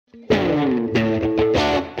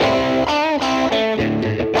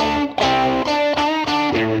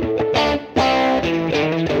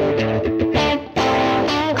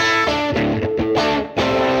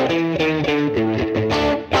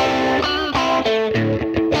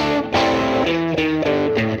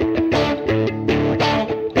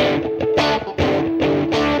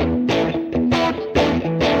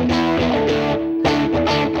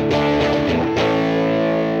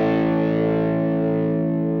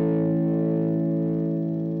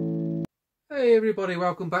Hey everybody,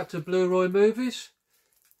 welcome back to Blu-Roy Movies.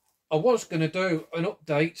 I was going to do an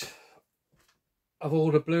update of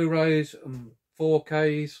all the Blu-rays and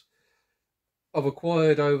 4Ks I've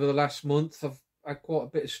acquired over the last month. I've had quite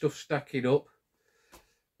a bit of stuff stacking up.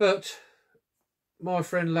 But my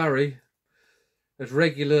friend Larry, as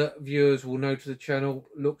regular viewers will know to the channel,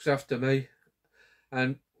 looks after me.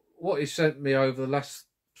 And what he sent me over the last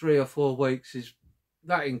 3 or 4 weeks is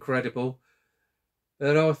that incredible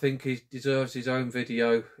that I think he deserves his own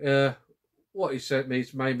video. What he sent me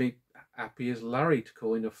has made me happy as Larry, to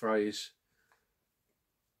coin a phrase.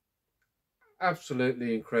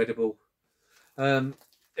 Absolutely incredible.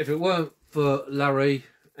 If it weren't for Larry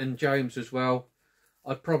and James as well,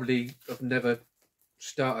 I'd probably have never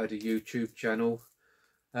started a YouTube channel.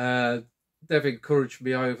 They've encouraged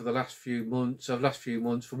me over the last few months.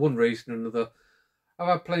 For one reason or another, I've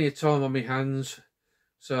had plenty of time on my hands,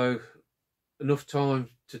 so enough time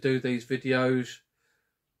to do these videos,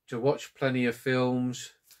 to watch plenty of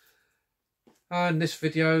films. And this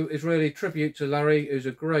video is really a tribute to Larry, who's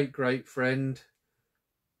a great friend.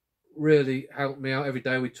 Really helped me out every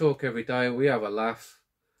day. We talk every day, we have a laugh.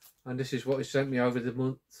 And this is what he sent me over the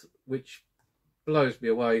month, which blows me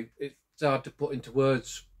away. It's hard to put into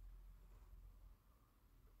words.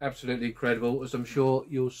 Absolutely incredible, as I'm sure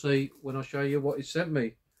you'll see when I show you what he sent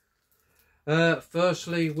me.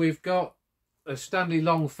 Firstly, we've got a Stanley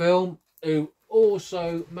Long film, who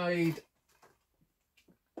also made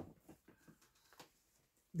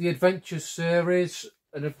the Adventures series,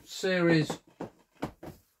 and a series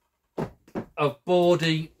of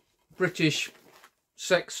bawdy British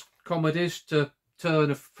sex comedies, to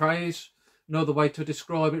turn a phrase, another way to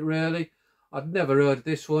describe it really. I'd never heard of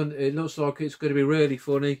this one. It looks like it's going to be really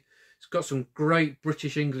funny. It's got some great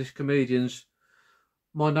British English comedians.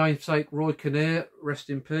 My namesake Roy Kinnear,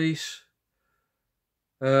 rest in peace.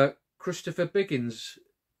 Christopher Biggins,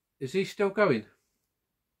 is he still going?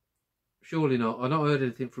 Surely not. I've not heard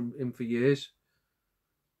anything from him for years.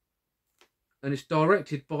 And it's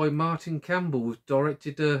directed by Martin Campbell, who's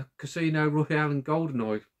directed Casino Royale and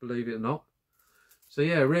Goldeneye, believe it or not. So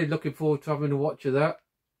yeah, really looking forward to having a watch of that.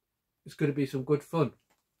 It's going to be some good fun.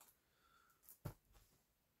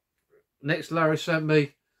 Next, Larry sent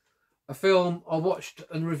me a film I watched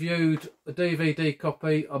and reviewed, a DVD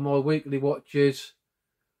copy on my weekly watches,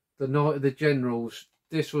 The Night of the Generals.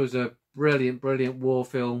 This was a brilliant war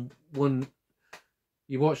film. One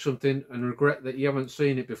you watch something and regret that you haven't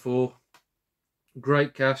seen it before.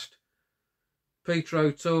 Great cast. Peter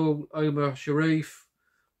O'Toole, Omar Sharif,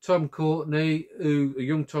 Tom Courtenay, a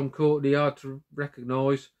young Tom Courtenay, hard to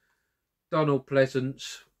recognise, Donald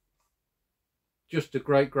Pleasance. Just a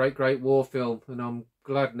great war film, and I'm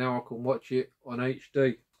glad now I can watch it on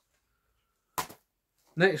HD.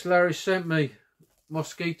 Next, Larry sent me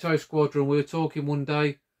Mosquito Squadron. We were talking one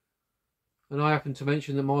day, and I happened to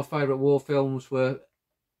mention that my favourite war films were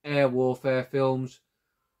air warfare films.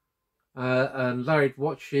 And Larry'd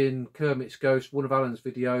watching Kermit's Ghost, one of Alan's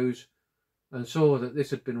videos, and saw that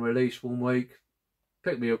this had been released one week.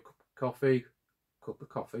 Picked me up a cup of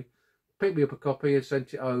coffee, picked me up a copy and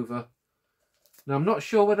sent it over. Now I'm not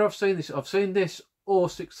sure whether I've seen this. I've seen this or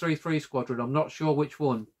 633 Squadron. I'm not sure which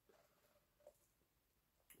one.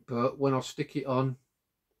 But when I stick it on,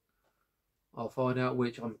 I'll find out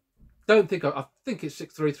which. I think it's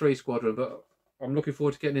 633 Squadron, but I'm looking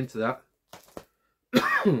forward to getting into that.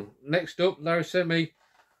 Next up, Larry sent me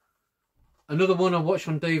another one I watched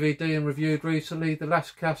on DVD and reviewed recently, The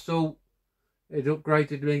Last Castle. It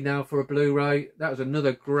upgraded me now for a Blu-ray. That was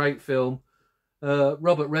another great film.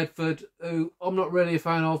 Robert Redford, who I'm not really a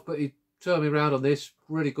fan of, but he turned me around on this.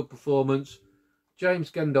 Really good performance.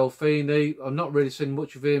 James Gandolfini, I've not really seen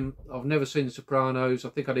much of him. I've never seen The Sopranos. I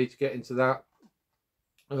think I need to get into that.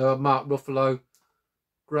 Mark Ruffalo,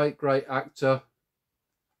 great actor.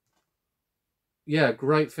 Yeah,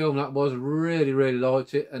 great film that was. Really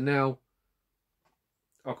liked it, and now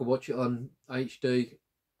I can watch it on HD,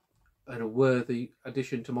 and a worthy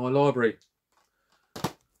addition to my library.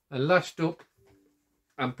 And last up,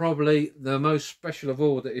 and probably the most special of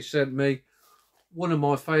all that he sent me, one of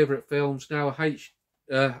my favourite films now, a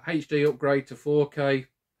HD upgrade to 4K,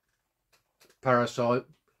 Parasite.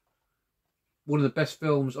 One of the best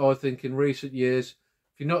films I think in recent years.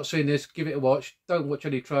 If you've not seen this, give it a watch. Don't watch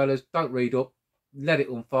any trailers, don't read up, let it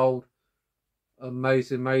unfold.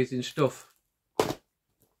 Amazing stuff.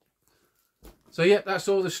 So yeah, that's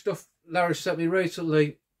all the stuff Larry sent me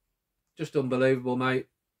recently. Just unbelievable, mate.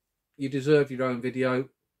 You deserve your own video.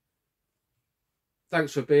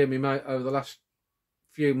 Thanks for being me, mate, over the last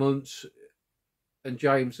few months, and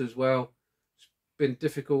James as well. It's been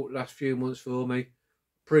difficult last few months for me.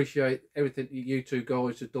 Appreciate everything you two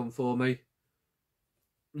guys have done for me.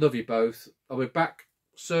 Love you both. I'll be back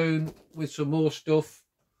soon with some more stuff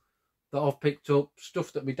that I've picked up,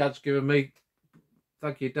 stuff that my dad's given me.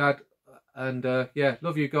 Thank you, Dad. And yeah,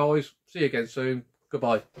 love you guys. See you again soon.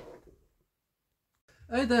 Goodbye.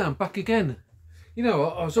 Hey there, I'm back again. You know,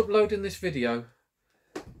 I was uploading this video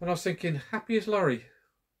and I was thinking, happy as Larry.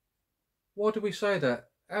 Why do we say that?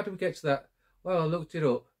 How do we get to that? Well, I looked it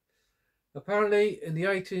up. Apparently, in the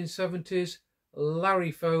 1870s,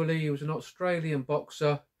 Larry Foley, he was an Australian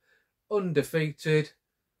boxer, undefeated,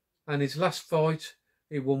 and his last fight,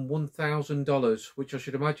 he won $1,000, which I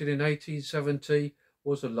should imagine in 1870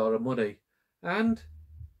 was a lot of money. And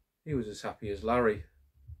he was as happy as Larry.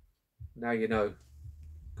 Now you know.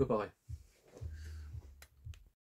 Goodbye.